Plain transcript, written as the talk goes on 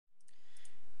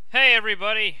Hey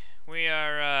everybody,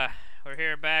 we're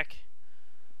here back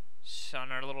on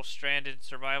our little stranded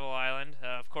survival island.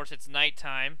 Of course, it's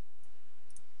nighttime,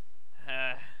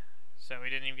 so we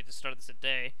didn't even get to start this at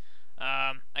day.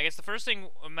 I guess the first thing,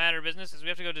 a matter of business, is we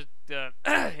have to go to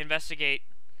investigate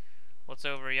what's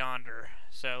over yonder.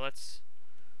 So let's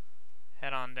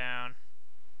head on down.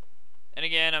 And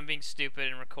again, I'm being stupid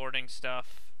and recording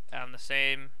stuff on the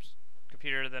same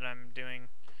computer that I'm doing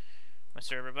my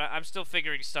server, but I'm still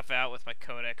figuring stuff out with my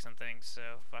codecs and things, so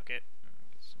fuck it.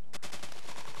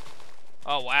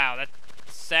 Oh wow, that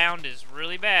sound is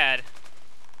really bad.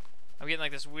 I'm getting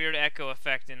like this weird echo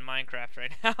effect in Minecraft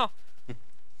right now.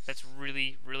 That's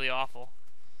really, really awful.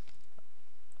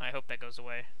 I hope that goes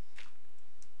away.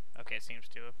 Okay, it seems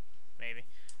to have. Maybe.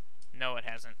 No, it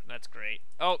hasn't. That's great.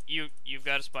 Oh, you've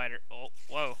got a spider. Oh,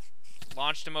 whoa.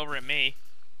 Launched him over at me.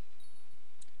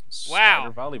 Wow.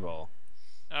 Spider volleyball.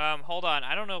 Hold on.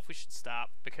 I don't know if we should stop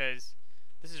because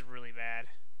this is really bad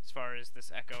as far as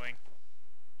this echoing.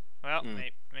 Well,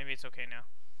 maybe it's okay now.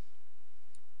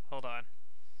 Hold on.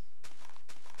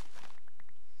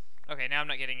 Okay, now I'm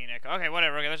not getting an echo. Okay,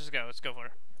 whatever. Okay, let's just go. Let's go for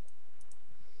it.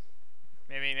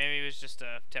 Maybe it was just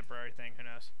a temporary thing. Who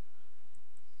knows?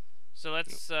 So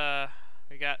let's,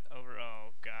 we got over, oh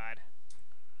god.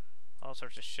 All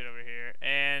sorts of shit over here.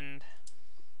 And,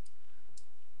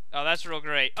 oh, that's real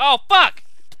great. Oh, fuck!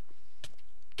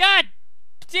 God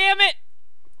damn it!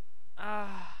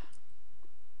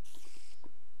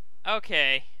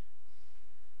 Okay.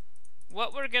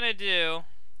 What we're gonna do...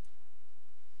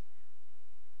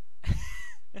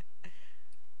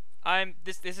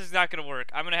 This is not gonna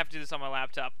work. I'm gonna have to do this on my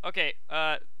laptop. Okay,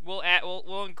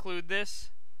 we'll include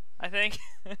this, I think.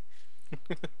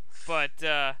 But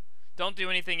don't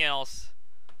do anything else.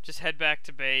 Just head back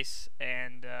to base,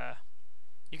 and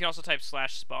you can also type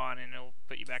 /spawn, and it'll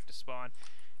put you back to spawn.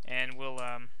 And we'll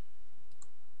I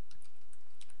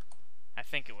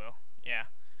think it will. Yeah.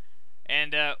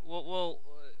 And we'll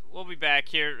be back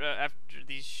here after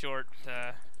these short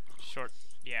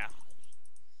yeah.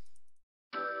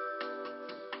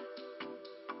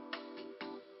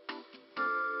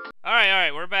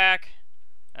 Alright, we're back.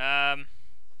 I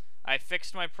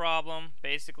fixed my problem.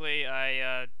 Basically,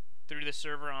 I threw the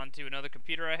server onto another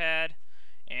computer I had,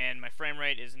 and my frame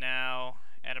rate is now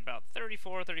at about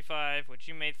 34, 35, which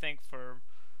you may think for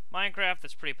Minecraft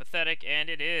that's pretty pathetic, and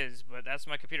it is, but that's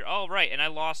my computer. Oh, right, and I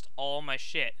lost all my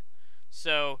shit.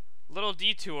 So, little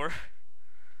detour.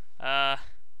 Have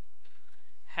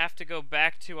to go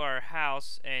back to our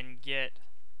house and get,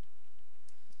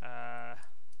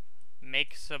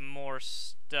 make some more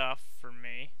stuff for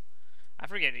me. I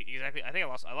forget exactly. I think I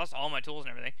lost all my tools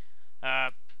and everything.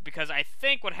 Because I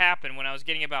think what happened when I was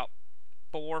getting about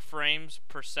 4 frames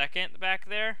per second back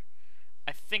there,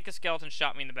 I think a skeleton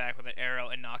shot me in the back with an arrow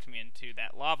and knocked me into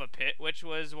that lava pit, which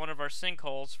was one of our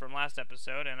sinkholes from last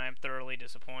episode, and I'm thoroughly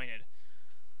disappointed.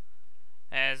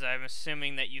 As I'm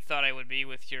assuming that you thought I would be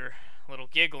with your little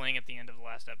giggling at the end of the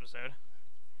last episode.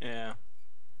 Yeah.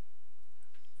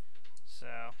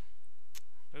 So,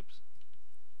 oops.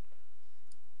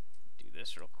 Do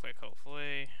this real quick,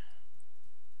 hopefully.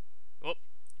 Whoop.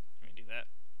 Let me do that.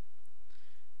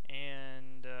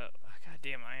 And, god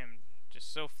damn, I am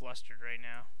just so flustered right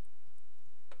now.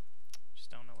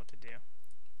 Just don't know what to do.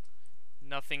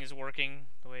 Nothing is working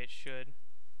the way it should.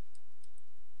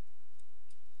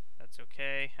 That's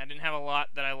okay. I didn't have a lot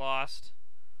that I lost.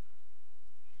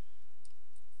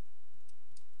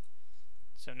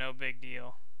 So no big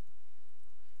deal.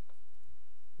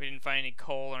 We didn't find any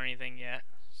coal or anything yet.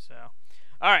 So,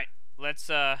 all right, let's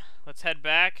head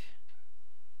back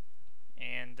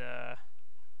and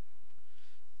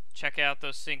check out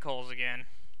those sinkholes again.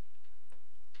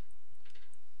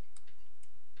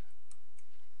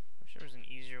 Wish there was an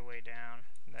easier way down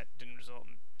that didn't result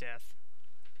in death,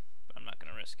 but I'm not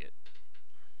gonna risk it.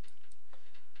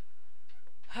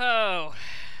 Oh,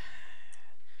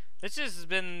 this has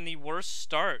been the worst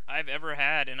start I've ever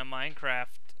had in a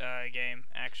Minecraft game,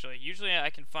 actually. Usually I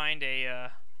can find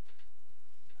a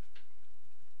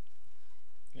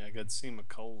Yeah, I got seam of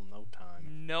coal in no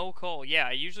time. no coal. Yeah,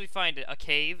 I usually find a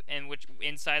cave, and which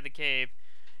inside the cave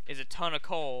is a ton of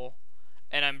coal,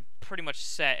 and I'm pretty much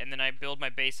set, and then I build my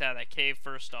base out of that cave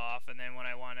first off, and then when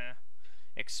I want to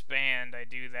expand, I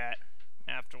do that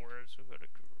afterwards. We'll go to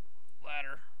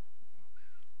ladder.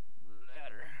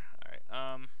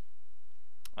 Alright,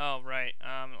 oh, right.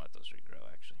 I'm gonna let those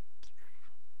regrow, actually.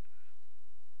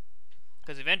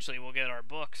 Because eventually we'll get our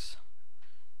books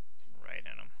right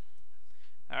in them.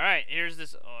 Alright, here's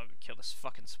this. Oh, I'm gonna kill this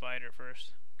fucking spider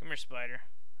first. Come here, spider.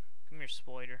 Come here,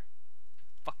 spider.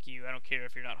 Fuck you. I don't care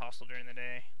if you're not hostile during the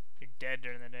day. You're dead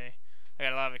during the day. I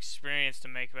got a lot of experience to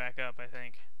make back up, I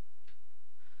think.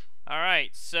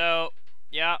 Alright, so,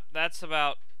 yeah, that's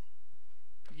about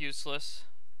useless.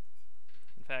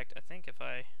 In fact, I think if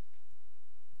I...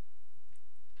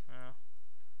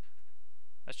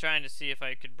 I was trying to see if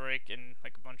I could break and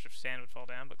like a bunch of sand would fall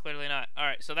down, but clearly not.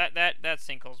 Alright, so that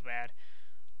sinkhole's bad.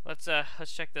 Let's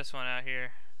check this one out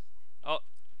here. Oh,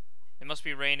 it must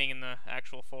be raining in the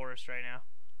actual forest right now.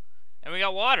 And we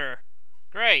got water.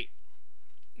 Great.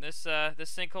 This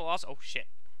sinkhole also, oh shit.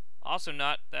 Also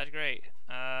not that great.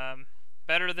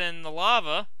 Better than the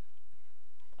lava,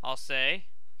 I'll say.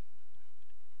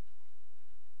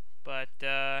 But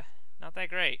not that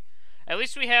great. At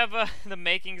least we have the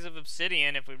makings of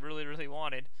obsidian if we really, really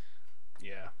wanted.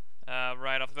 Yeah.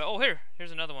 Right off the bat. Oh,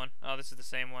 here's another one. Oh, this is the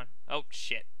same one. Oh,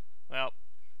 shit. Well,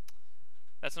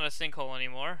 that's not a sinkhole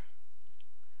anymore.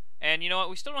 And you know what?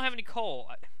 We still don't have any coal.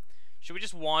 Should we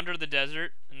just wander the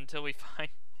desert until we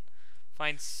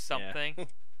find something? Yeah.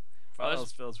 If all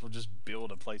else fails, we'll just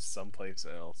build a place someplace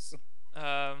else.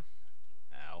 Ow.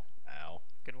 Ow.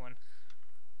 Good one.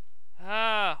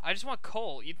 I just want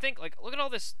coal. You'd think, like, look at all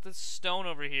this stone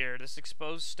over here, this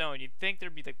exposed stone. You'd think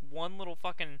there'd be, like, one little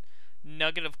fucking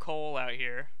nugget of coal out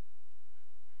here.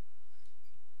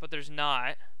 But there's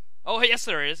not. Oh, yes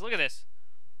there is. Look at this.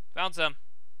 Found some.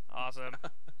 Awesome.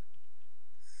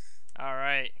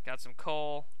 Alright, got some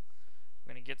coal.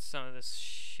 I'm gonna get some of this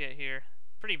shit here.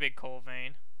 Pretty big coal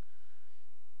vein.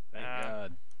 Thank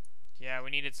God. Yeah, we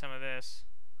needed some of this.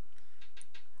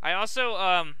 I also,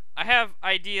 I have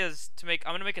ideas to make.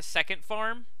 I'm gonna make a second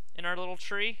farm in our little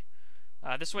tree.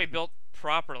 This way built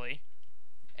properly.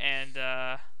 And,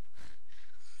 it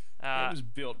was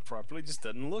built properly, just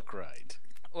doesn't look right.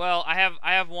 Well, I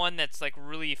have one that's like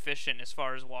really efficient as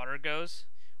far as water goes,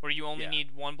 where you only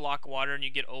need 1 block of water and you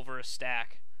get over a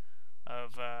stack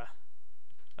of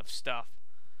stuff.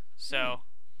 So,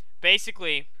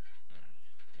 basically,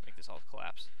 make this all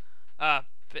collapse.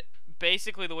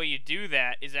 Basically, the way you do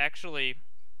that is actually,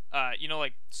 you know,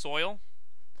 like soil,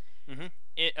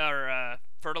 or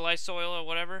fertilized soil or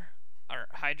whatever, or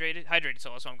hydrated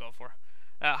soil. That's what I'm going for.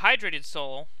 Hydrated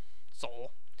soil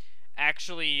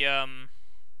actually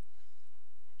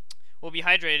will be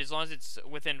hydrated as long as it's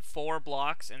within 4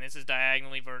 blocks, and this is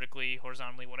diagonally, vertically,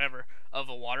 horizontally, whatever, of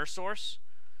a water source.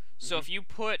 So if you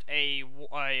put a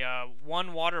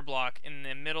 1 water block in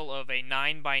the middle of a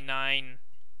 9x9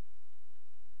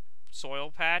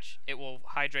 soil patch, it will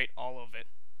hydrate all of it,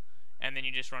 and then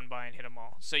you just run by and hit them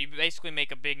all. So you basically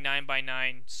make a big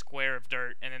 9x9 square of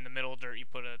dirt, and in the middle of dirt you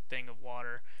put a thing of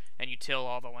water, and you till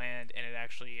all the land, and it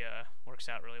actually works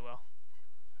out really well.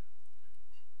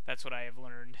 That's what I have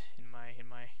learned in my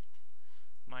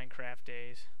Minecraft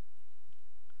days.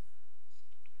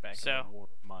 Back in the war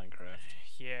of Minecraft.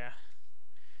 Yeah.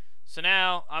 So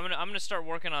now I'm gonna start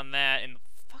working on that in the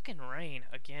fucking rain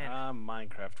again.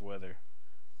 Minecraft weather.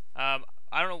 I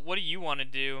don't know. What do you want to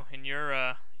do in your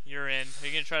end? Are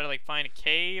you gonna try to like find a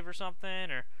cave or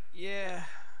something, or? Yeah.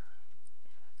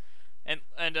 And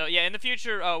yeah, in the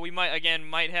future, we might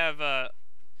have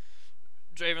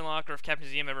Dravenlocke, or if Captain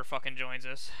ZM ever fucking joins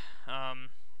us,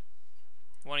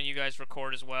 one of you guys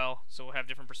record as well, so we'll have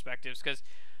different perspectives. Because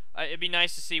it'd be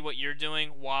nice to see what you're doing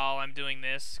while I'm doing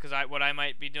this. Because what I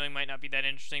might be doing might not be that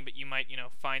interesting, but you might, you know,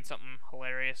 find something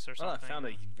hilarious or something. Well, I found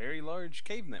a very large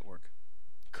cave network.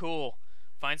 Cool.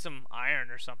 Find some iron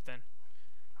or something.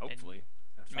 Hopefully.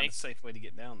 I found a safe way to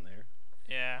get down there.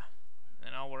 Yeah.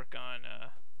 And I'll work on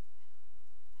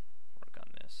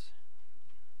this.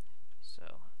 So,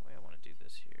 the way I want to do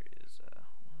this here is 1,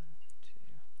 2,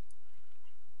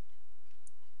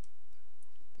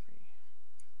 3,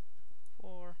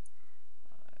 4,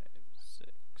 5,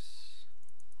 6.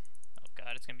 Oh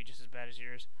god, it's gonna be just as bad as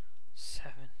yours.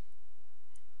 7,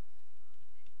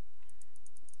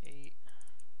 8,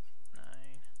 9,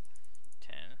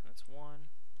 10. That's 1,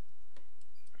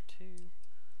 2,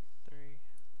 3,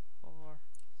 4.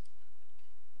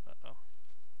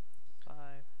 5,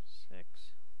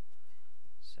 6,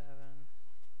 7,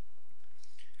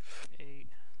 8.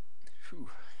 Whew.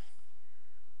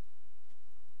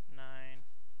 9.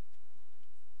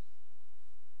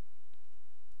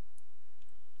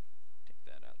 Take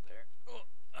that out there. Oh.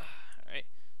 Alright.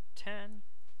 10.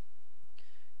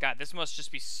 God, this must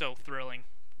just be so thrilling.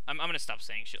 I'm gonna stop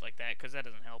saying shit like that, because that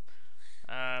doesn't help.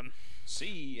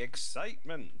 See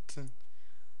excitement.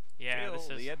 Yeah, Feel this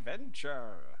is the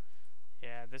adventure.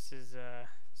 Yeah, this is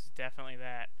definitely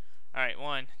that. Alright,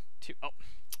 1, 2. Oh,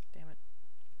 damn it.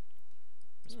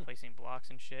 Just placing blocks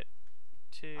and shit.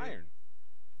 2. Iron.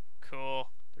 Cool.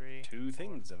 3. 2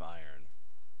 things of iron.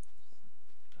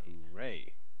 8.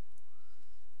 Hooray.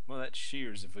 Well, that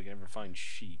shears if we can ever find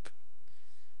sheep.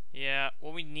 Yeah,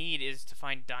 what we need is to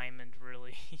find diamond,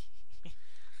 really.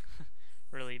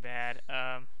 Really bad.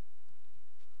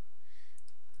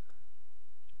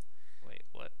 Wait,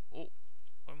 what? Oh,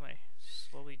 what am I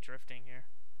slowly drifting here?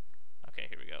 Okay,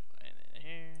 here we go. And then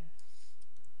here.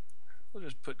 We'll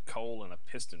just put coal in a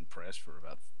piston press for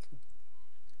about...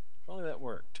 If only that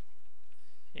worked.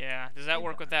 Yeah, does that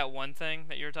work with that one thing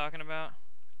that you were talking about?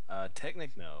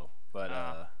 Technic, no.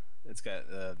 But, it's got,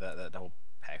 that whole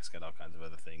pack's got all kinds of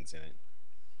other things in it.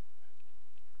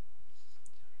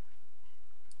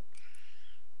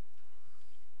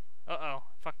 Uh-oh,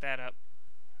 fuck that up.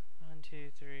 1,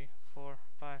 2, 3, 4,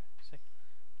 5, 6,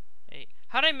 8.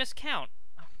 How'd I miscount?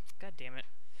 Oh, God damn it.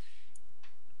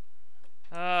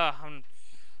 I'm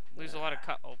lose a lot of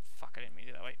cut. Oh, fuck, I didn't mean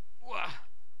to do that way. Wah.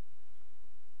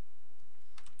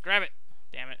 Grab it.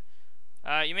 Damn it.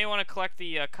 You may want to collect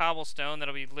the cobblestone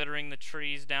that'll be littering the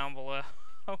trees down below.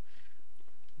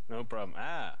 No problem.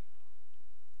 Ah.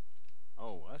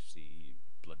 Oh, I see.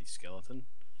 Bloody skeleton.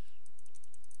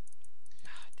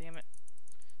 Damn it.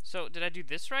 So, did I do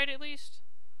this right at least?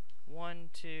 1,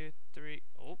 2, 3.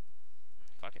 Oh.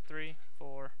 Fuck it. 3,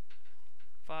 4,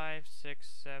 5,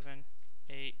 6, 7,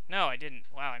 8. No, I didn't.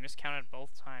 Wow, I miscounted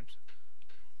both times.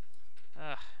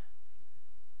 Ugh.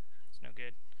 It's no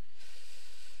good.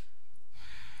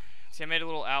 See, I made a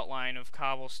little outline of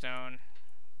cobblestone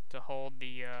to hold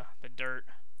the dirt.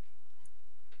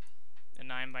 The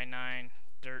 9x9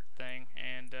 dirt thing.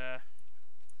 And,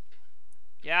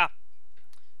 yeah.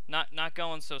 Not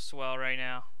going so swell right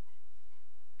now.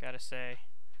 Gotta say.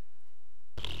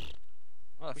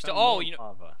 Well, you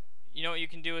know what you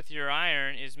can do with your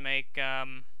iron is make a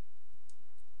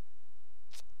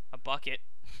bucket.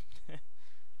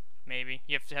 Maybe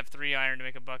you have to have 3 iron to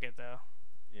make a bucket, though.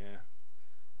 Yeah.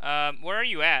 Where are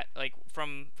you at? Like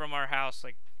from our house?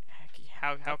 Like,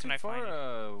 how can I find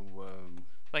you?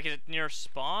 Like, is it near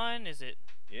spawn? Is it?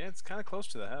 Yeah, it's kind of close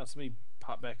to the house. Let me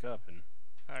pop back up and.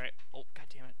 All right. Oh, God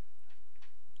damn it!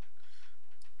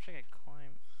 Wish I could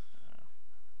climb.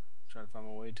 Try to find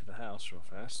my way to the house real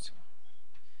fast.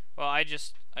 Well, I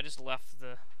just left the.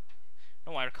 I don't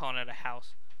know why we're calling it a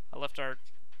house. I left our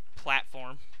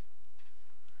platform.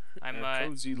 I'm a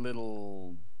cozy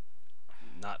little.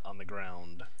 Not on the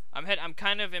ground. I'm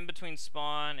kind of in between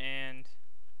spawn and.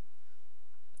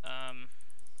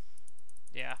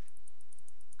 Yeah.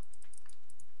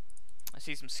 I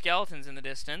see some skeletons in the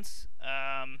distance.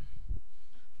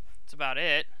 That's about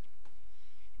it.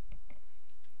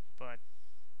 But.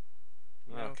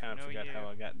 Well, I kind of forgot how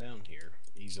I got down here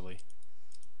easily.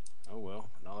 Oh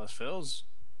well, when all else fails,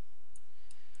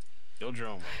 build your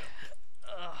own way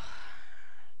up.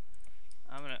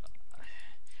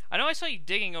 I know I saw you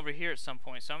digging over here at some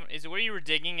point. So is it where you were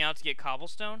digging out to get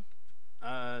cobblestone?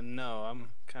 No, I'm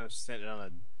kind of sitting on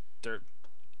a dirt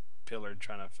pillar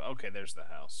trying to. Okay, there's the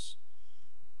house.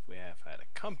 If we have had a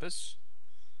compass,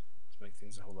 let's make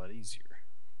things a whole lot easier.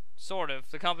 Sort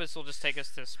of. The compass will just take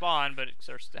us to spawn, but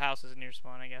the house isn't near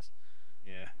spawn, I guess.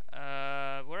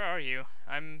 Yeah. Where are you?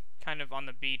 I'm kind of on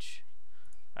the beach.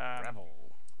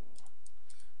 Gravel.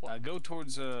 Go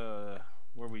towards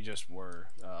where we just were,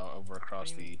 over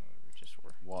across the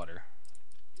water.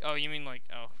 Oh, you mean like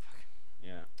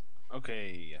Yeah.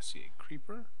 Okay. I see a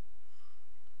creeper.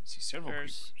 I see several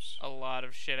creepers. There's a lot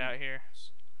of shit out here,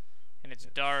 and it's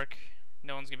dark.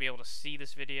 No one's gonna be able to see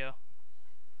this video.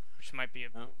 Which might be a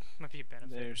benefit.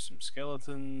 There's some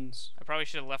skeletons. I probably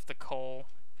should have left the coal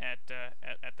at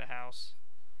the house.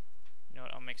 You know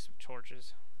what? I'll make some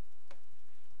torches.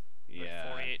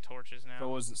 Yeah. 48 torches now. If I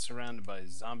wasn't surrounded by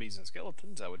zombies and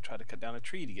skeletons, I would try to cut down a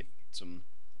tree to get some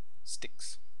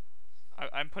sticks.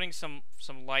 I'm putting some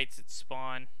lights at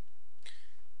spawn.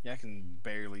 Yeah, I can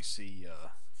barely see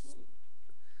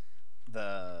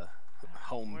the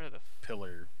home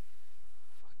pillar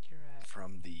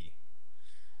from the.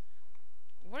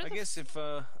 I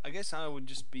guess I would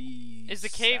just be. Is the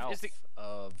cave south?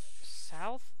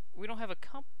 South? We don't have a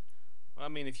comp. Well, I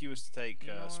mean, if you was to take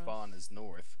spawn as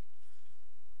north.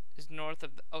 Is north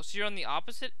of. Oh, so you're on the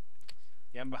opposite.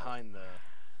 Yeah, I'm behind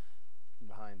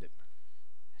it.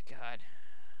 God.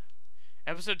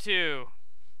 Episode 2.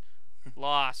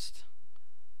 Lost.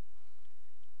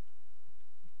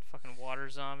 Fucking water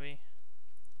zombie.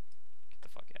 Get the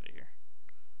fuck out of here.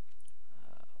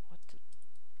 What the...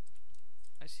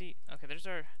 I see... Okay, there's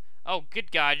our... Oh,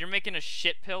 good God, you're making a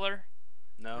shit pillar?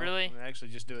 No. Really? I'm actually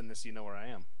just doing this so you know where I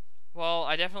am. Well,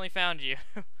 I definitely found you.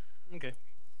 Okay.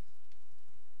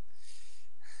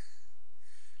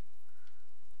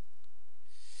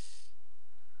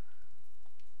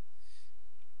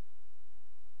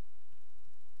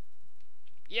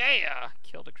 Yeah!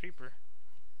 Killed a creeper.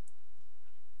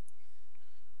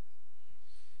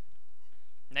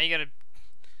 Now you gotta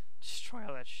destroy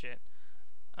all that shit.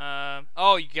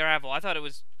 Oh, you gravel. I thought it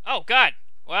was... Oh, God!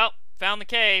 Well, found the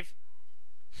cave.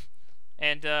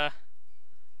 And,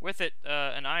 with it,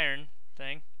 an iron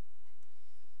thing.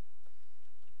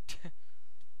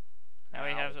 Now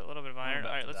he has a little bit of iron.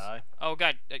 Alright, let's... Die. Oh,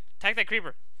 God. Attack that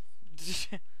creeper.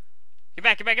 Get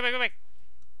back, get back, get back, get back.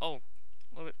 Oh, a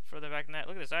little bit further back than that.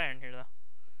 Look at this iron here, though.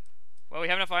 Well, we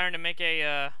have enough iron to make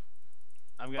a,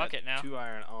 I've got bucket now. 2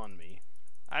 iron on me.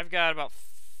 I've got about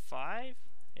 5?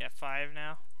 Yeah, 5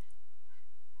 now.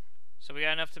 So we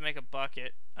got enough to make a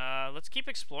bucket. Let's keep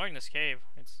exploring this cave.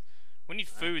 We need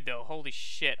food, though. Holy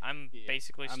shit, I'm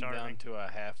basically starving. I'm down to a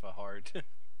half a heart.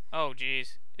 Oh,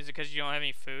 jeez. Is it because you don't have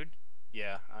any food?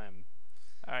 Yeah, I am.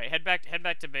 All right, head back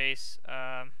to base.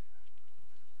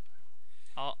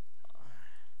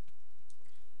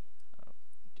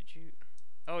 Did you?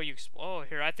 Oh, you. Oh,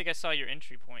 here. I think I saw your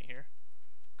entry point here.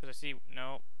 Cause I see.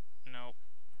 No.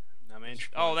 I'm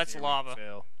Oh, that's lava.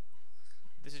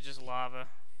 This is just lava.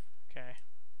 Okay.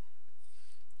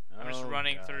 I'm just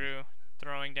running through,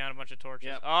 throwing down a bunch of torches.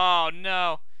 Yep. Oh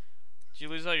no! Did you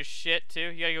lose all your shit too?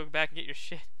 You gotta go back and get your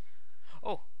shit.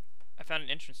 Oh, I found an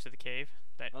entrance to the cave.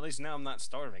 Well, at least now I'm not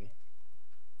starving.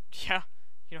 Yeah,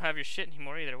 you don't have your shit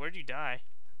anymore either. Where'd you die?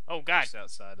 Oh God! Just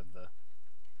outside of the.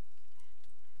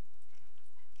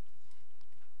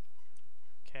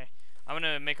 Okay, I'm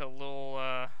gonna make a little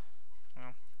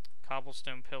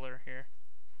cobblestone pillar here.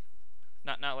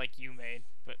 Not like you made,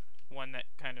 but one that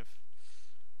kind of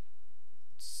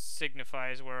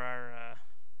signifies where our.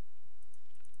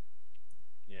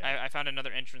 Yeah. I found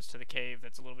another entrance to the cave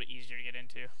that's a little bit easier to get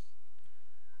into.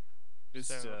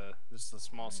 Just a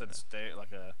small set of stairs,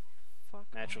 like a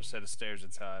natural set of stairs.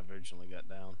 That's how I originally got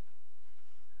down.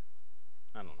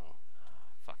 I don't know.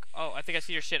 Fuck. Oh, I think I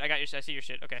see your shit. I see your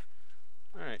shit. Okay.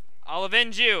 All right. I'll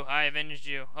avenge you. I avenged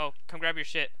you. Oh, come grab your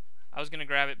shit. I was gonna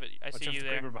grab it, but I see you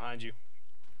there. Creeper behind you.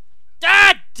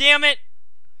 Ah, damn it!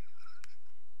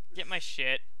 Get my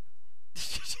shit. You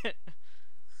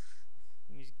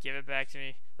just give it back to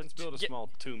me. Let's build a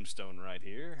small tombstone right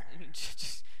here.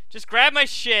 Just grab my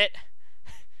shit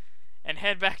and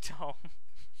head back to home.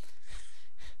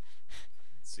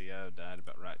 Let's see, I died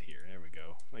about right here. There we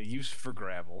go. Used for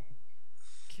gravel.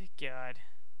 Good God.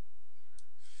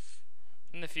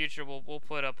 In the future, we'll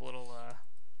put up little.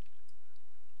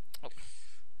 Oh.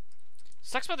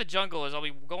 Sucks about the jungle is I'll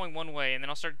be going one way and then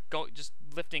I'll start just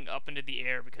lifting up into the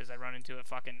air because I run into a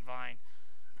fucking vine.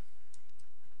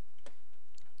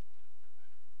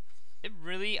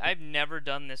 I've never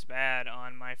done this bad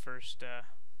on my first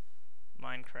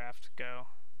Minecraft go.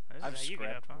 I've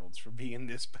scrapped worlds for being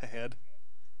this bad.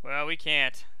 Well, we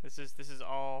can't. This is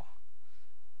all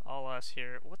us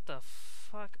here. What the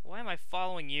fuck? Why am I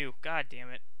following you? God damn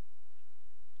it.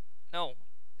 No.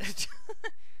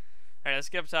 Alright, let's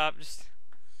get up top.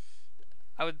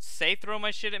 I would say throw my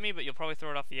shit at me, but you'll probably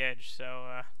throw it off the edge,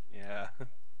 so yeah.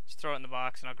 Just throw it in the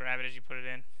box and I'll grab it as you put it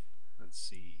in. Let's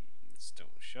see.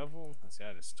 Stone shovel. Let's see, I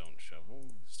had a stone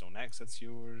shovel. Stone axe, that's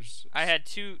yours. I had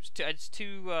two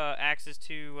axes,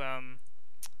 two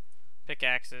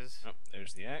pickaxes. Oh,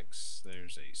 there's the axe.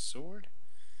 There's a sword.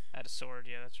 I had a sword,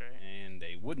 yeah, that's right. And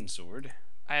a wooden sword.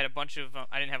 I had a bunch of.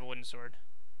 I didn't have a wooden sword.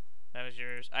 That was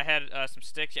yours. I had some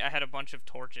sticks. Yeah, I had a bunch of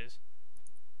torches.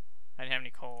 I didn't have any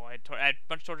coal. I had a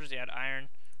bunch of torches. Yeah, I had iron.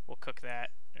 We'll cook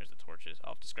that. There's the torches.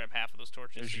 I'll just grab half of those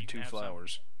torches. There's your 2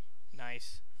 flowers.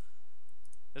 Nice.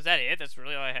 Is that it? That's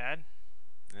really all I had?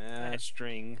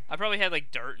 String. I probably had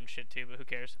like dirt and shit too, but who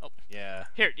cares? Oh. Yeah.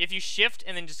 Here, if you shift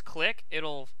and then just click,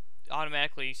 it'll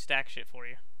automatically stack shit for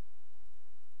you.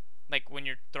 Like when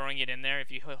you're throwing it in there,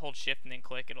 if you hold shift and then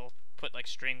click, it'll put like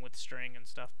string with string and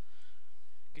stuff.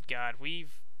 Good God,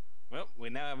 well, we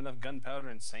now have enough gunpowder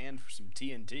and sand for some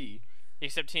TNT.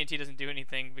 Except TNT doesn't do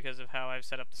anything because of how I've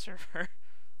set up the server.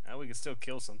 Now we can still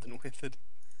kill something with it.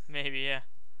 Maybe, yeah.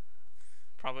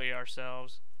 Probably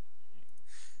ourselves.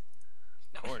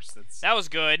 Of course, that was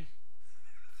good.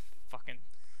 Fucking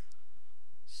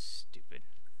stupid.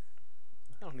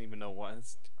 I don't even know why.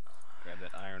 Let's grab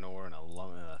that iron ore and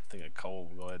a thing of coal.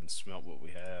 We'll go ahead and smelt what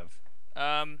we have.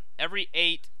 Every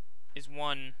 8 is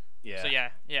 1. Yeah. So yeah,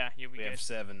 you'll be good. We have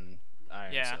 7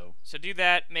 iron. Yeah. So do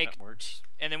that. That works.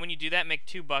 And then when you do that, make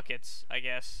 2 buckets, I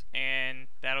guess, and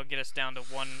that'll get us down to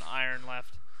 1 iron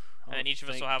left. And then each of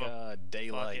us will have a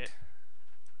daylight. bucket.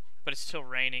 But it's still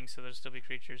raining, so there'll still be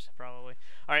creatures, probably.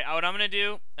 Alright, what I'm going to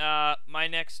do, my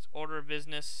next order of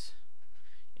business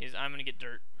is I'm going to get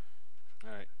dirt.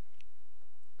 Alright.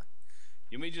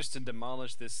 You mean just to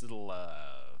demolish this little,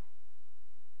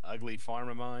 ugly farm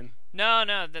of mine? No,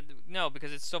 no, no,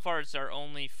 because it's so far it's our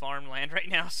only farmland right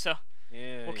now. So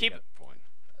Yeah, we'll you keep. got a point.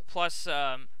 Plus,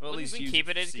 Well, at we least can use it keep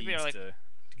for it. It can be our seeds like.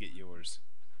 to get yours.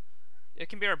 It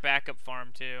can be our backup farm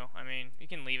too. I mean, you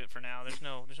can leave it for now. There's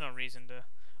no reason to.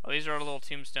 Oh, these are our little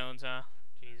tombstones, huh?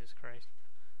 Jesus Christ.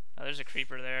 Oh, there's a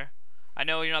creeper there. I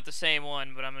know you're not the same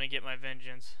one, but I'm gonna get my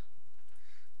vengeance.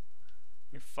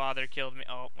 Your father killed me.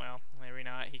 Oh, well, maybe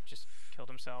not. He just killed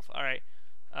himself. All right.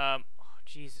 Oh,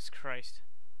 Jesus Christ.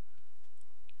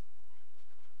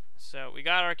 So we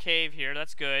got our cave here.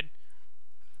 That's good.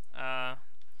 I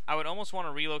would almost want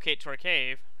to relocate to our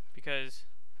cave because,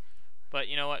 but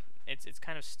you know what? It's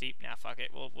kind of steep now. Fuck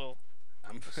it.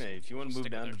 Hey, if you want to move stick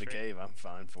with down our to the tree. cave, I'm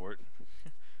fine for it.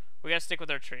 We gotta stick with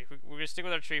our tree. We're gonna stick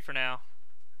with our tree for now.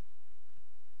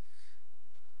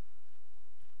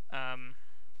 Um,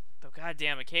 though,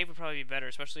 goddamn, a cave would probably be better,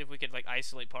 especially if we could like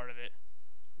isolate part of it.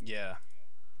 Yeah.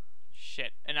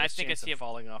 Shit. And I Less think I chance see of a.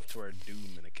 falling off to our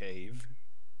doom in a cave.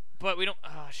 But we don't.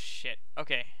 Oh shit.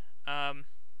 Okay.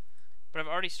 But I've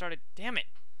already started. Damn it.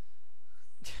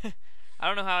 I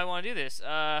don't know how I want to do this.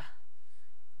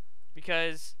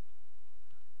 Because.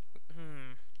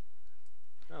 Hmm.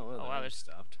 Oh well, Oh wow. that There's.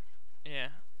 stopped. Yeah.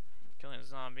 Killing a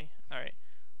zombie. All right.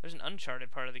 There's an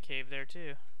uncharted part of the cave there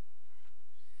too.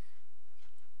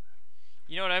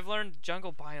 You know what I've learned?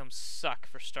 Jungle biomes suck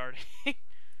for starting.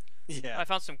 Yeah. I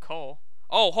found some coal.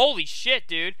 Oh, holy shit,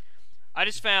 dude! I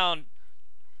just found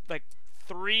like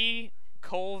 3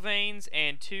 coal veins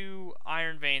and 2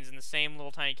 iron veins in the same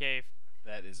little tiny cave.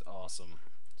 That is awesome.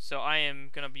 So I am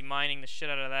gonna be mining the shit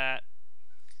out of that.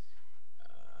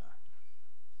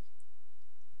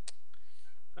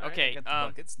 Alright, I Okay, got the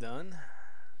buckets done.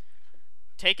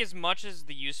 take as much as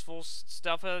the useful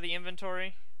stuff out of the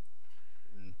inventory,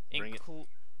 And bring it.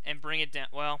 and bring it down.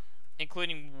 Well,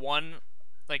 including one,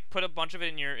 like put a bunch of it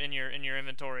in your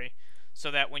inventory, so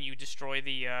that when you destroy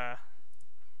the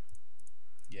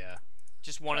Yeah.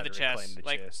 just one Try of the to reclaim chests, the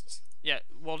like chests. yeah,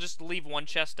 well just leave one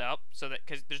chest up so that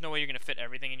because there's no way you're gonna fit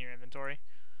everything in your inventory.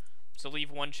 So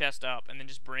leave one chest up and then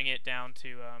just bring it down to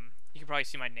you can probably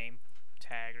see my name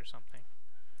tag or something.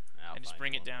 I'll And just find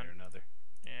bring it one down. way or another.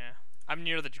 Yeah. I'm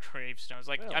near the gravestones.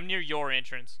 Like Well, I'm near your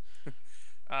entrance.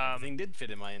 everything did fit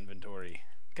in my inventory.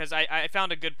 Because I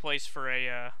found a good place for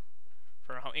a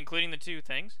home, including the 2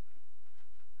 things.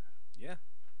 Yeah.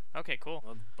 Okay, cool.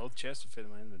 Well, both chests would fit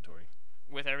in my inventory.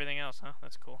 With everything else, huh?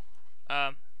 That's cool.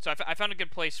 So I found a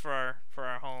good place for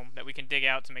our home that we can dig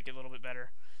out to make it a little bit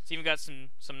better. It's even got some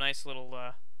nice little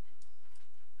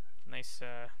nice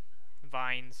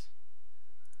vines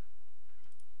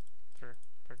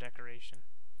for decoration.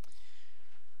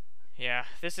 Yeah,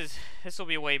 this will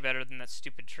be way better than that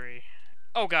stupid tree.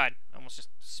 Oh god, I almost just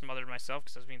smothered myself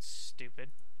because I was being stupid.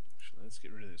 Actually, let's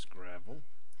get rid of this gravel,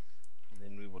 and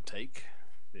then we will take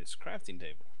this crafting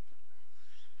table.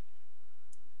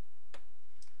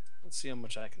 Let's see how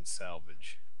much I can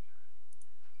salvage.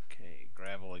 Okay,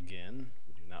 gravel again.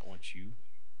 We do not want you.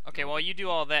 Okay, while you do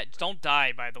all that, don't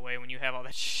die, by the way, when you have all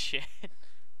that shit.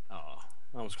 Oh,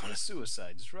 I almost going to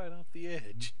suicide just right off the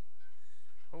edge.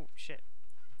 Oh, shit.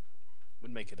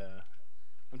 Would make it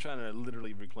I'm trying to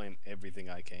literally reclaim everything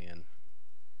I can.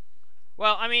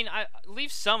 Well, I mean, I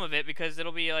leave some of it because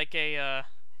it'll be like a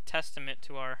testament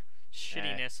to our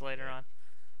shittiness later on.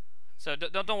 So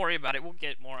don't worry about it. We'll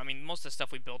get more. I mean, most of the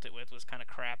stuff we built it with was kind of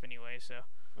crap anyway. So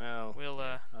Well, we'll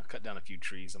I'll cut down a few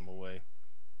trees on my way.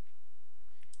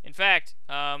 In fact,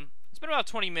 it's been about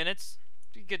 20 minutes.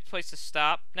 It's a good place to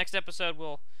stop. Next episode,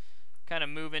 we'll kind of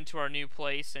move into our new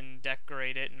place and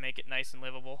decorate it and make it nice and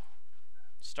livable.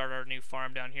 Start our new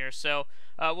farm down here. So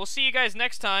we'll see you guys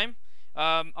next time.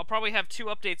 I'll probably have 2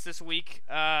 updates this week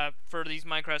for these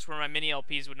Minecrafts where my mini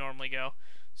LPs would normally go.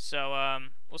 So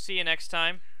we'll see you next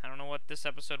time. I don't know what this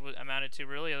episode amounted to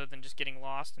really, other than just getting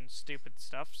lost and stupid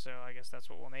stuff. So I guess that's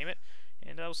what we'll name it.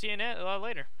 And we'll see you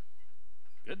later.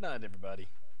 Good night, everybody.